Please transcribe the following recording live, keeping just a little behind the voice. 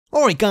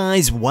Alright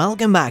guys,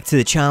 welcome back to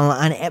the channel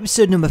and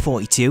episode number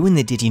 42 in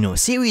the Did You Know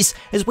series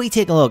as we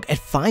take a look at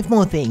 5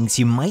 more things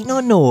you might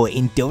not know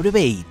in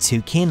WWE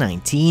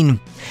 2K19.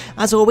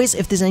 As always,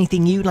 if there's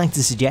anything you'd like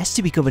to suggest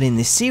to be covered in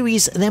this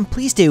series, then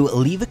please do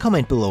leave a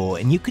comment below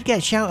and you could get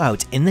a shout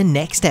out in the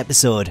next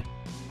episode.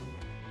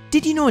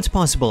 Did you know it's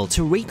possible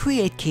to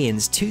recreate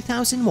Kane's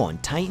 2001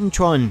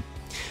 Titantron?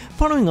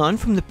 Following on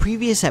from the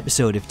previous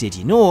episode of Did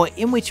You Know,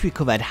 in which we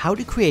covered how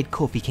to create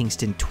Kofi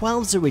Kingston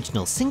 12's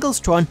original singles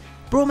Tron,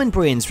 Roman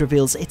Brains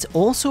reveals it's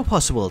also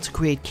possible to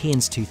create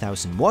Kane's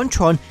 2001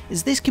 Tron,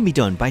 as this can be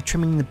done by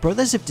trimming the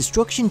Brothers of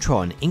Destruction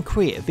Tron in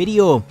Create a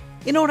Video.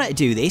 In order to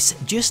do this,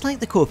 just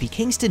like the Kofi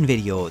Kingston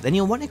video, then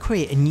you'll want to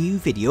create a new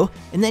video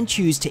and then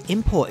choose to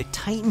import a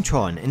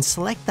Titantron and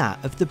select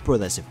that of the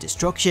Brothers of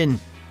Destruction.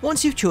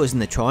 Once you've chosen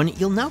the Tron,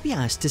 you'll now be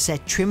asked to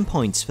set trim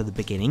points for the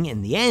beginning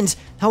and the end.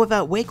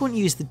 However, we're going to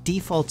use the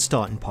default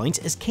starting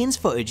point as Kane's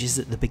footage is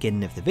at the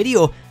beginning of the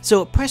video,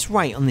 so press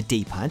right on the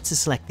D-pad to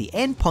select the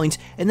end point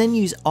and then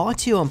use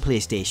R2 on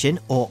PlayStation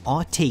or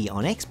RT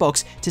on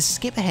Xbox to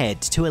skip ahead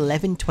to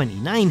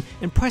 11:29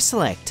 and press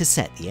select to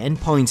set the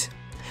end point.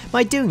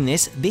 By doing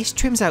this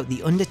trims out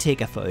the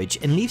Undertaker footage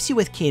and leaves you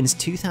with Kane's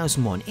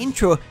 2001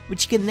 intro,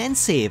 which you can then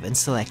save and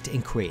select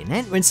and create an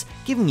entrance,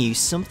 giving you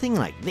something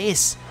like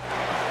this.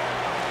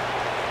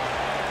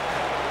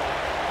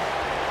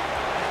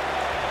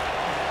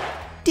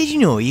 Did you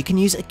know you can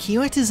use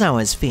Akira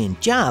Tozawa's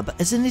feigned jab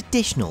as an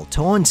additional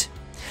taunt?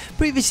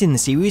 Previously in the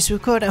series,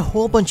 we've covered a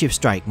whole bunch of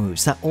strike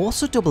moves that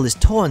also double as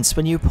taunts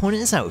when your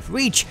opponent is out of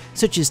reach,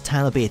 such as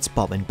Tyler Bates'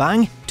 Bob and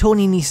Bang,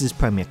 Tony Nese's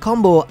Premier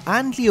Combo,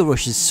 and Lio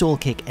Rush's Soul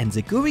Kick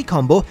Enziguri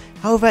combo.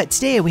 However,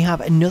 today we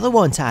have another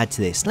one to add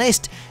to this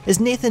list, as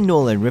Nathan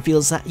Nolan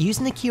reveals that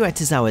using Akira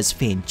Tozawa's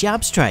feigned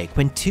jab strike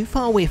when too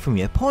far away from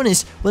your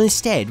opponent will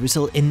instead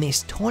result in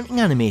this taunting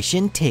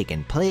animation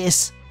taking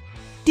place.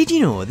 Did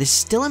you know there's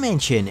still a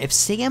mention of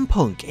CM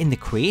Punk in the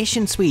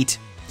Creation Suite?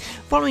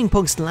 Following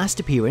Punk's last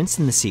appearance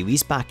in the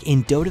series back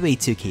in WWE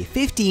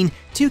 2K15,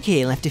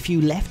 2K left a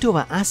few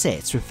leftover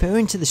assets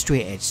referring to the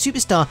straight edge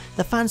superstar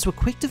that fans were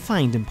quick to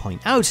find and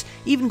point out,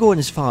 even going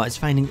as far as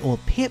finding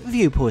old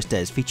pay-per-view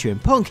posters featuring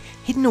Punk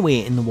hidden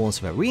away in the walls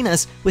of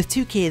arenas, with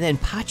 2K then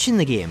patching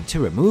the game to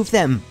remove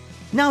them.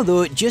 Now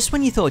though, just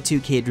when you thought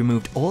 2K had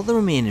removed all the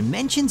remaining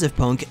mentions of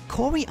Punk,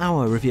 Corey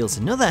Hour reveals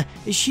another,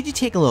 as should you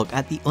take a look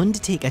at the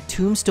Undertaker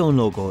tombstone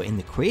logo in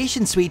the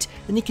Creation Suite,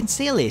 then you can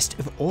see a list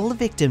of all the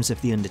victims of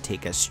the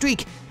Undertaker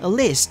streak, a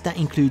list that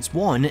includes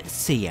one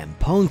CM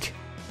Punk.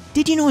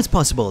 Did you know it's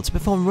possible to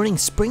perform running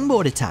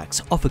springboard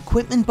attacks off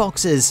equipment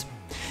boxes?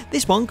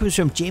 This one comes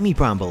from Jamie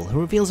Bramble,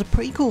 who reveals a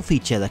pretty cool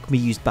feature that can be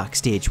used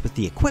backstage with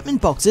the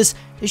equipment boxes,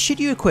 as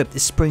should you equip the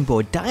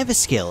springboard diver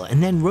skill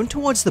and then run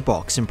towards the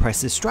box and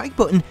press the strike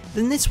button,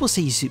 then this will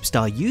see your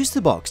superstar use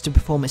the box to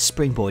perform a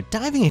springboard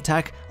diving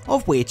attack,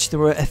 of which there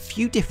are a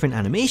few different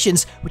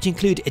animations, which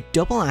include a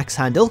double axe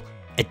handle,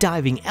 a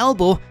diving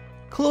elbow,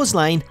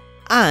 clothesline,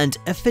 and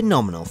a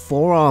phenomenal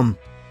forearm.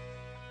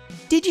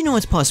 Did you know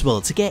it's possible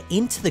to get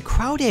into the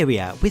crowd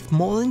area with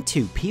more than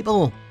 2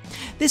 people?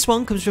 This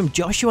one comes from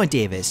Joshua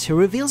Davis, who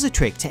reveals a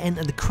trick to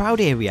enter the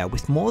crowd area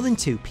with more than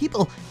 2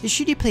 people, as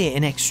should you play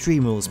an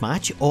Extreme Rules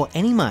match or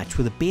any match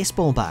with a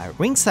baseball bat at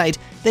ringside,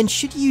 then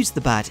should you use the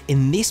bat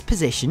in this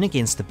position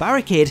against the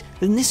barricade,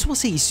 then this will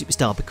see your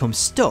superstar become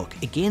stuck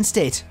against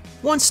it.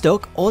 Once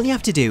stuck, all you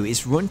have to do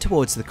is run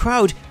towards the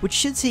crowd, which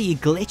should see you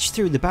glitch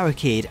through the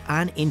barricade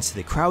and into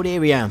the crowd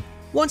area.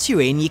 Once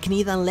you're in, you can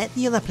either let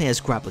the other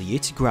players grapple you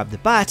to grab the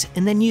bat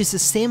and then use the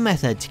same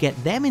method to get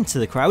them into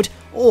the crowd,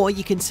 or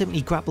you can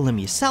simply grapple them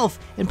yourself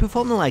and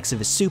perform the likes of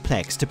a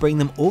suplex to bring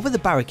them over the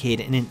barricade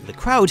and into the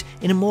crowd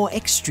in a more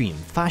extreme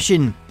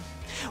fashion.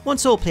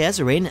 Once all players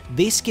are in,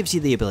 this gives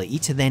you the ability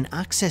to then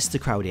access the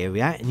crowd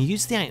area and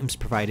use the items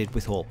provided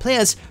with all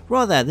players,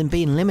 rather than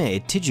being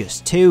limited to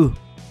just 2.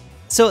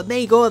 So there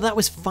you go, that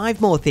was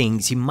 5 more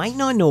things you might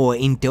not know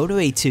in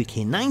WWE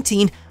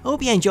 2K19. I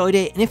hope you enjoyed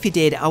it, and if you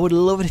did, I would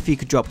love it if you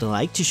could drop a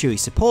like to show your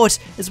support,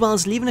 as well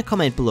as leaving a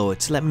comment below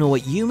to let me know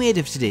what you made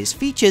of today's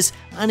features,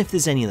 and if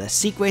there's any other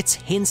secrets,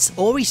 hints,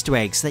 or Easter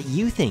eggs that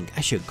you think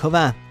I should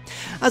cover.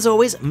 As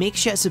always, make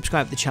sure to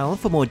subscribe to the channel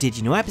for more Did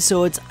You Know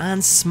episodes,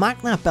 and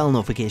smack that bell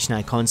notification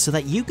icon so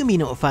that you can be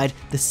notified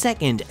the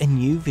second a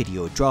new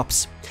video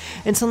drops.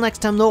 Until next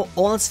time though,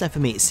 all that's left for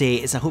me to say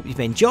is I hope you've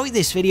enjoyed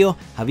this video,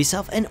 have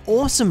yourself an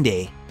awesome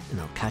day, and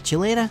I'll catch you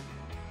later.